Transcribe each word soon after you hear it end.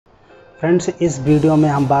Friends, इस video में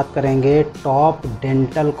हम बात करेंगे टॉप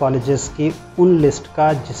डेंटल कॉलेजेस की उन लिस्ट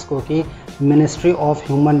का जिसको कि ministry of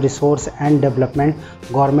human resource and development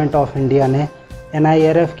government of India ने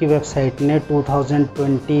NIRF की वेबसाइट ने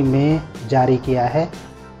 2020 में जारी किया है।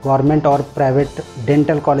 गवर्नमेंट और प्राइवेट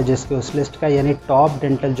डेंटल कॉलेजेस की उस लिस्ट का, यानी टॉप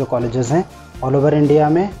डेंटल जो कॉलेजेस हैं ऑल ओवर इंडिया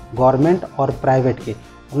में गवर्नमेंट और प्राइवेट की,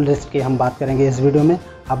 उन लिस्ट की हम बात करेंगे इस वीडियो में।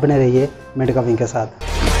 आप बने रहिए मेडिकल विंग के साथ।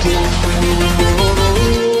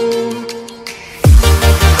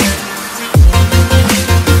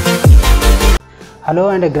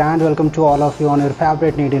 Hello and grand welcome to all of you on your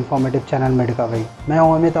favourite NEET informative channel medical wing. मैं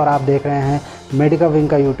हूं अमित और आप देख रहे हैं मेडिकल विंग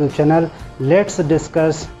का YouTube channel. Let's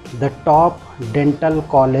discuss the top dental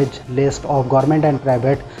college list of government and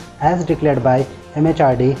private as declared by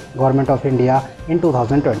MHRD government of India in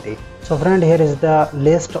 2020। So friend, here is the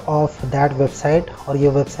list of that website, और ये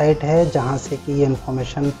website है जहाँ से कि ये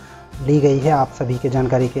information ली गई है आप सभी के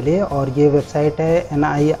जानकारी के लिए। और ये वेबसाइट है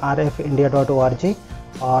NIRFindia.org,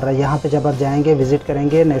 और यहाँ पे जब आप जाएंगे विज़िट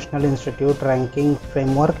करेंगे national institute ranking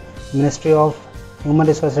framework ministry of human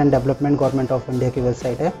resource and development government of India की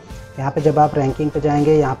वेबसाइट है। यहाँ पे जब आप रैंकिंग पे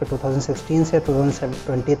जाएंगे, यहाँ पे 2016 से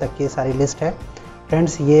 2020 तक की सारी लिस्ट है।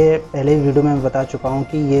 फ्रेंड्स, ये पहले वीडियो में मैं बता चुका हूँ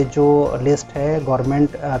कि ये जो लिस्ट है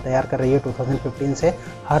गवर्नमेंट तैयार कर रही है 2015 से।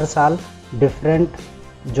 हर साल डिफरेंट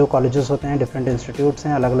जो कॉलेजेस होते हैं, डिफरेंट इंस्टीट्यूट्स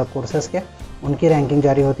हैं अलग अलग कोर्सेज़ के, उनकी रैंकिंग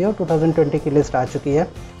जारी होती है और 2020 की लिस्ट आ चुकी है।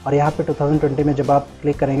 और यहाँ पे 2020 में जब आप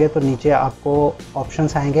क्लिक करेंगे तो नीचे आपको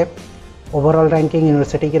ऑप्शंस आएंगे। ओवरऑल रैंकिंग,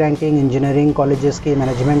 यूनिवर्सिटी की रैंकिंग, इंजीनियरिंग कॉलेजेस की,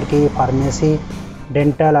 मैनेजमेंट की, फार्मेसी,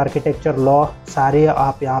 डेंटल, आर्किटेक्चर, लॉ, सारे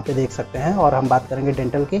आप यहाँ पे देख सकते हैं। और हम बात करेंगे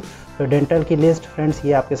डेंटल की, तो डेंटल की लिस्ट फ्रेंड्स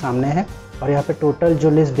ये आपके सामने है। और यहाँ पे टोटल जो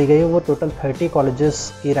लिस्ट दी गई है वो टोटल 30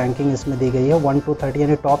 कॉलेजेस की रैंकिंग इसमें दी गई है। 1 to 30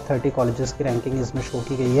 यानी टॉप 30 कॉलेजेस की रैंकिंग इसमें शो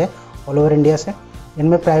की गई है ऑल ओवर इंडिया से।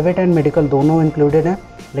 इनमें प्राइवेट एंड मेडिकल दोनों इंक्लूडेड हैं,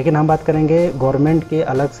 लेकिन हम बात करेंगे गवर्नमेंट के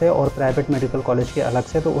अलग से और प्राइवेट मेडिकल कॉलेज के अलग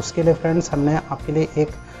से। तो उसके लिए फ्रेंड्स हमने आपके लिए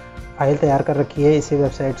एक फ़ाइल तैयार कर रखी है इसी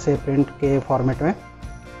वेबसाइट से प्रिंट के फॉर्मेट में।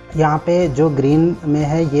 यहाँ पे जो ग्रीन में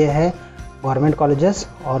है ये है गवर्नमेंट कॉलेजेस,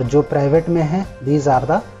 और जो प्राइवेट में है दीज आर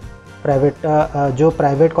द प्राइवेट, जो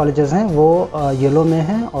प्राइवेट कॉलेजेस हैं वो येलो में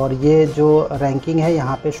हैं। और ये जो रैंकिंग है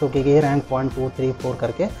यहाँ पे शो की गई है रैंक 1 2 3 4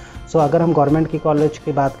 करके। सो अगर हम गवर्नमेंट की कॉलेज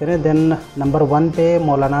की बात करें देन नंबर 1 पे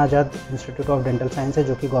मौलाना आज़ाद इंस्टीट्यूट ऑफ डेंटल साइंस है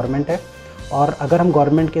जो कि गवर्नमेंट है। और अगर हम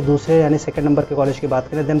गवर्नमेंट के दूसरे यानी सेकंड नंबर के कॉलेज की बात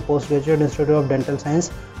करें then post graduate institute of dental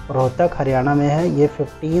science Rohtak Haryana में है। ये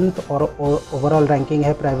 15th और ओवरऑल रैंकिंग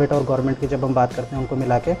है प्राइवेट और गवर्नमेंट की जब हम बात करते हैं उनको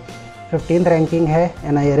मिला के 15th रैंकिंग है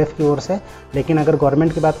NIRF की ओर से। लेकिन अगर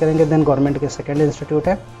गवर्नमेंट की बात करेंगे देन गवर्नमेंट के सेकंड इंस्टीट्यूट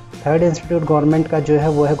है। थर्ड इंस्टीट्यूट गवर्नमेंट का जो है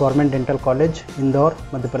वो है government dental college Indore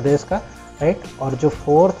Madhya Pradesh का, राइट। और जो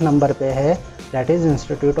 4th नंबर पे है that is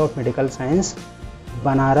institute of medical science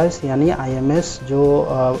Banaras, यानी IMS जो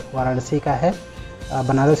वाराणसी का है,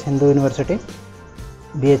 बनारस हिंदू यूनिवर्सिटी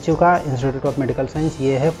BHU का इंस्टीट्यूट ऑफ मेडिकल साइंस,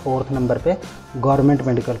 ये है 4th नंबर पे गवर्नमेंट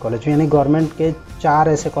मेडिकल कॉलेज। यानी गवर्नमेंट के 4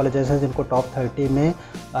 ऐसे कॉलेजेस हैं जिनको टॉप 30 में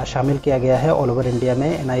शामिल किया गया है ऑल ओवर इंडिया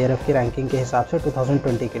में NIRF की रैंकिंग के हिसाब से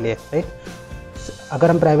 2020 के लिए, राइट। अगर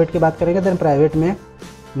हम प्राइवेट की बात करेंगे तो प्राइवेट में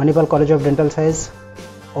Manipal college of dental science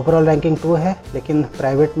overall ranking 2 है, लेकिन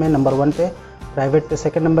प्राइवेट में नंबर 1 पे, प्राइवेट पे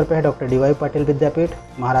सेकंड नंबर पे है डॉक्टर DY पाटिल विद्यापीठ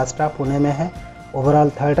महाराष्ट्र पुणे में है, ओवरऑल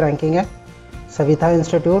 3rd रैंकिंग है। Savita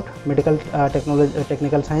institute medical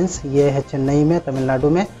technical science, ये है चेन्नई में तमिलनाडु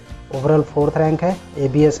में, ओवरऑल 4th रैंक है।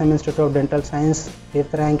 ABSM institute of dental science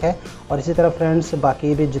 5th rank है। और इसी तरह फ्रेंड्स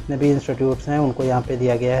बाकी भी जितने भी इंस्टीट्यूट्स हैं उनको यहाँ पे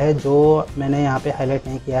दिया गया है। जो मैंने यहाँ पे हाईलाइट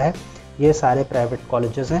नहीं किया है ये सारे प्राइवेट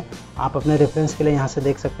कॉलेजेस हैं, आप अपने रेफरेंस के लिए यहाँ से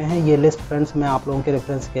देख सकते हैं। ये लिस्ट फ्रेंड्स मैं आप लोगों के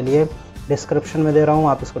रेफरेंस के लिए डिस्क्रिप्शन में दे रहा हूँ,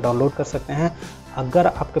 आप इसको डाउनलोड कर सकते हैं। अगर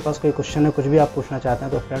आपके पास कोई क्वेश्चन है, कुछ भी आप पूछना चाहते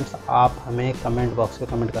हैं तो फ्रेंड्स आप हमें कमेंट बॉक्स में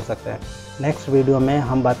कमेंट कर सकते हैं। नेक्स्ट वीडियो में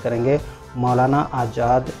हम बात करेंगे मौलाना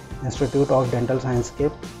आज़ाद इंस्टीट्यूट ऑफ डेंटल साइंस के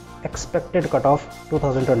एक्सपेक्टेड कट ऑफ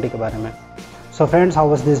 2020 के बारे में। So friends, how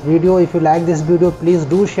was this video? If you like this video, please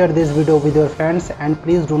do share this video with your friends, and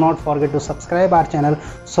please do not forget to subscribe our channel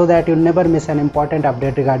so that you never miss an important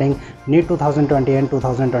update regarding NEET 2020 and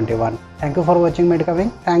 2021. Thank you for watching Medical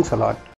Wing. Thanks a lot.